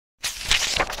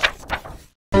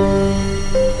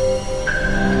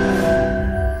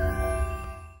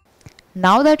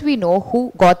Now that we know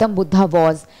who Gautam Buddha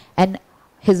was and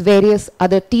his various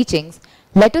other teachings,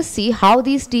 let us see how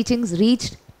these teachings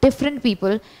reached different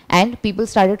people and people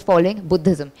started following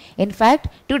Buddhism. In fact,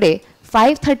 today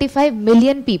 535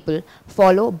 million people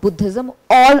follow Buddhism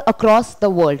all across the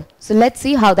world. So let's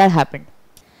see how that happened.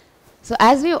 So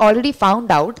as we already found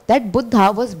out that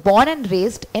Buddha was born and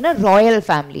raised in a royal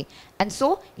family, and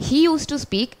so he used to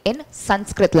speak in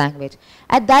Sanskrit language.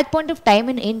 At that point of time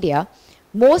in India,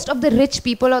 most of the rich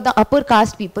people or the upper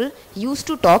caste people used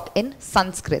to talk in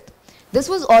Sanskrit. This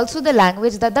was also the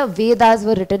language that the Vedas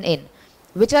were written in,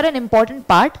 which are an important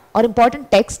part or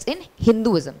important texts in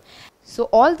Hinduism. So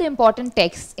all the important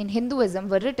texts in Hinduism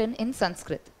were written in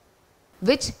Sanskrit,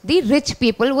 which the rich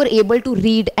people were able to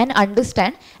read and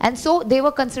understand, and so they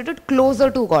were considered closer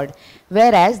to God.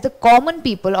 Whereas the common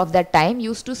people of that time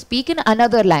used to speak in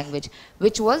another language,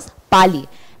 which was Pali.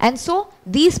 And so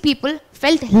these people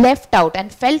felt left out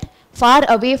and felt far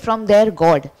away from their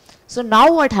God. So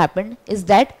now what happened is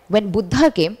that when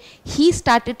Buddha came, he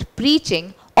started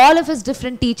preaching all of his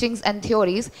different teachings and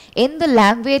theories in the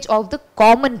language of the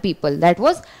common people, that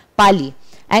was Pali.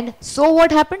 And so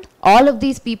what happened? All of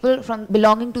these people from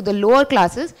belonging to the lower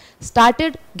classes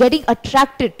started getting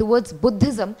attracted towards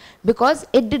Buddhism because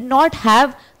it did not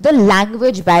have the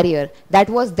language barrier that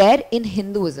was there in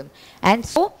Hinduism. And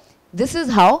so this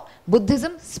is how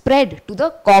Buddhism spread to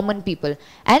the common people.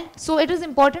 And so it is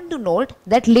important to note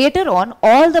that later on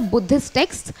all the Buddhist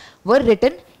texts were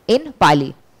written in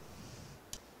Pali.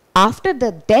 After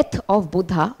the death of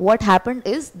Buddha, what happened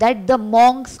is that the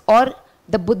monks or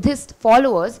the Buddhist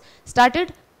followers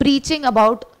started preaching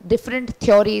about different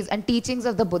theories and teachings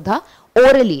of the Buddha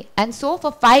orally. And so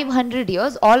for 500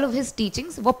 years, all of his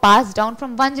teachings were passed down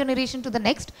from one generation to the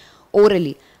next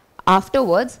orally.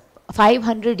 Afterwards,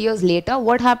 500 years later,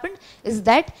 what happened is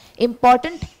that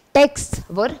important texts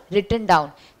were written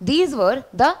down. These were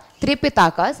the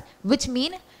Tripitakas, which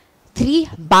mean 3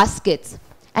 baskets.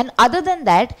 And other than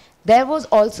that, there was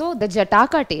also the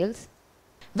Jataka tales,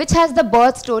 which has the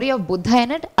birth story of Buddha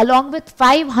in it, along with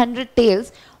 500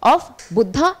 tales of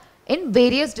Buddha in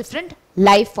various different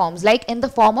life forms, like in the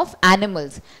form of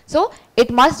animals. So it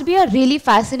must be a really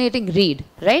fascinating read,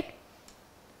 right?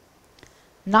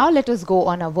 Now let us go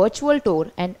on a virtual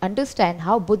tour and understand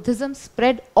how Buddhism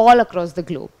spread all across the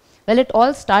globe. Well, it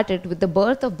all started with the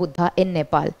birth of Buddha in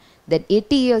Nepal. Then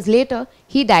 80 years later,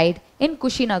 he died in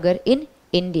Kushinagar in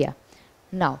India.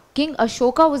 Now, King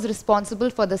Ashoka was responsible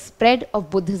for the spread of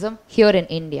Buddhism here in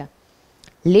India.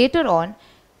 Later on,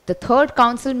 the 3rd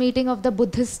council meeting of the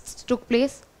Buddhists took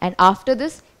place, and after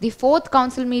this, the 4th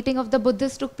council meeting of the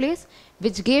Buddhists took place,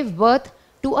 which gave birth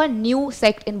to a new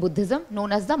sect in Buddhism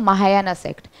known as the Mahayana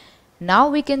sect. Now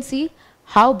we can see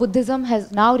how Buddhism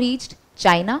has now reached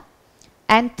China,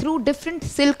 and through different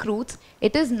silk routes,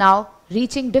 it is now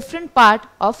reaching different part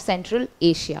of Central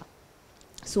Asia.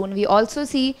 Soon we also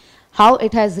see how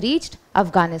it has reached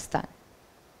Afghanistan.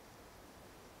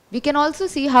 We can also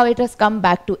see how it has come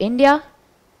back to India,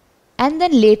 and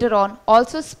then later on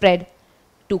also spread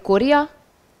to Korea,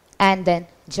 and then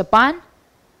Japan,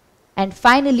 and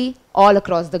finally all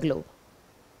across the globe.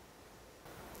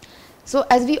 So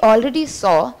as we already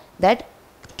saw that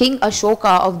King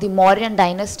Ashoka of the Mauryan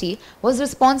dynasty was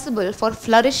responsible for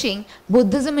flourishing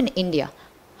Buddhism in India.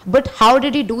 But how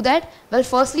did he do that? Well,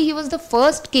 firstly, he was the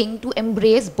first king to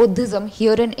embrace Buddhism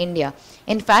here in India.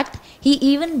 In fact, he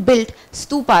even built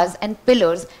stupas and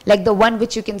pillars like the one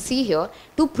which you can see here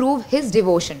to prove his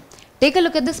devotion. Take a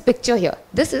look at this picture here.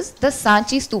 This is the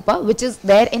Sanchi stupa, which is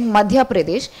there in Madhya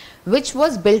Pradesh, which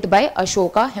was built by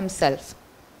Ashoka himself.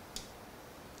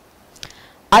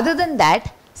 Other than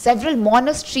that, several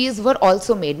monasteries were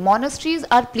also made. Monasteries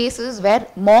are places where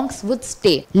monks would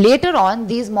stay. Later on,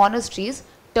 these monasteries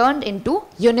turned into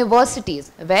universities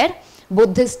where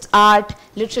Buddhist art,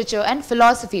 literature and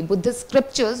philosophy, Buddhist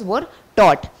scriptures were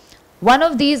taught. One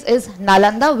of these is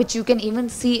Nalanda, which you can even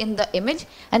see in the image,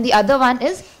 and the other one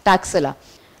is Taxila.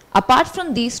 Apart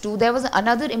from these two, there was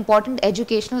another important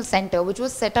educational center which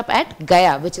was set up at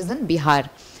Gaya, which is in Bihar,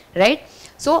 right?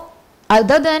 So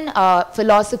other than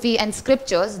philosophy and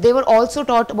scriptures, they were also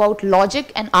taught about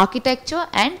logic and architecture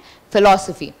and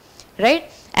philosophy, right?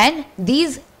 And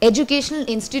these educational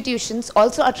institutions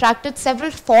also attracted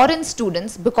several foreign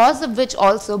students, because of which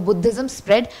also Buddhism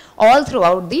spread all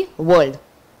throughout the world.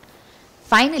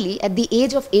 Finally, at the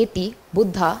age of 80,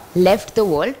 Buddha left the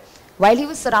world while he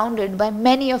was surrounded by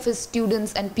many of his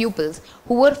students and pupils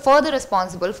who were further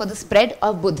responsible for the spread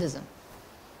of Buddhism.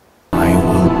 I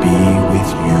will be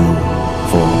with you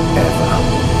forever.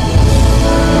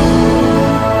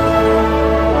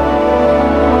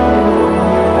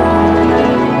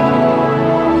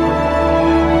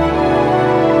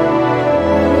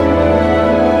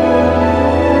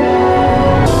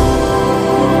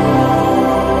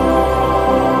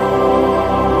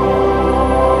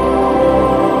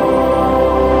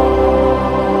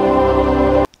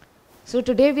 So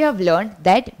today we have learned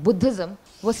that Buddhism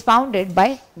was founded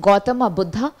by Gautama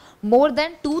Buddha more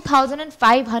than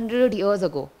 2500 years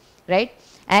ago, right?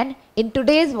 And in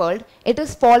today's world, it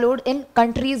is followed in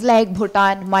countries like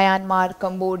Bhutan, Myanmar,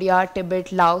 Cambodia,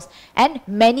 Tibet, Laos, and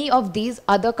many of these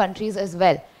other countries as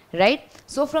well, right?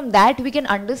 So from that we can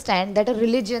understand that a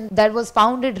religion that was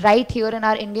founded right here in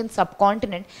our Indian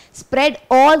subcontinent spread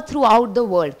all throughout the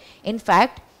world. In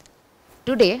fact,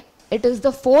 today it is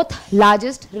the 4th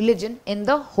largest religion in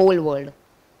the whole world.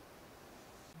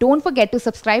 Don't forget to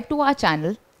subscribe to our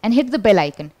channel and hit the bell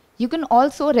icon. You can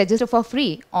also register for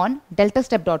free on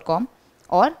DeltaStep.com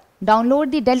or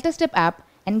download the DeltaStep app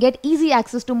and get easy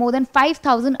access to more than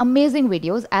 5,000 amazing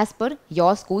videos as per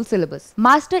your school syllabus.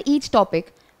 Master each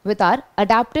topic with our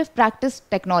adaptive practice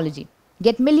technology.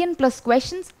 Get million+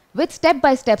 questions with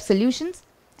step-by-step solutions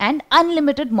and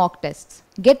unlimited mock tests.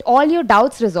 Get all your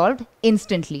doubts resolved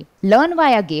instantly. Learn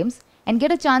via games and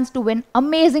get a chance to win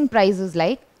amazing prizes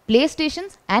like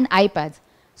PlayStations and iPads.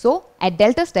 So at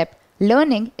DeltaStep,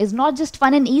 learning is not just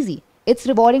fun and easy, it's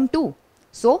rewarding too.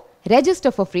 So register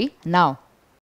for free now.